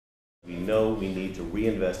We know we need to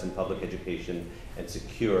reinvest in public education and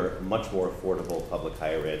secure much more affordable public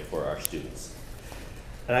higher ed for our students.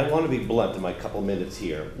 And I want to be blunt in my couple minutes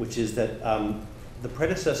here, which is that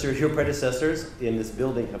your predecessors in this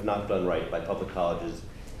building have not done right by public colleges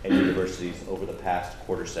and universities over the past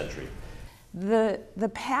quarter century.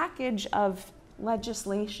 The package of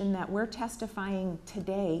legislation that we're testifying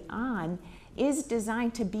today on is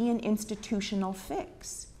designed to be an institutional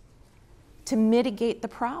fix, to mitigate the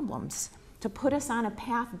problems, to put us on a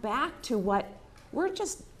path back to what we're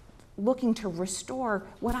just looking to restore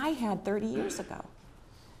what I had 30 years ago.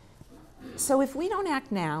 So if we don't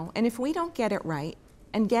act now, and if we don't get it right,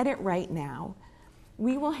 and get it right now,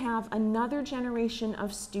 we will have another generation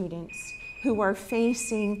of students who are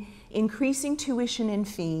facing increasing tuition and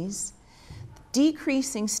fees,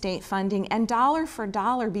 decreasing state funding, and dollar for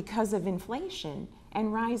dollar because of inflation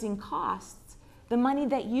and rising costs, the money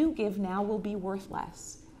that you give now will be worth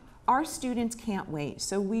less. Our students can't wait,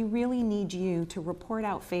 so we really need you to report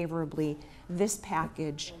out favorably this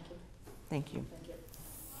package. Thank you.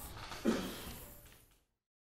 Thank you.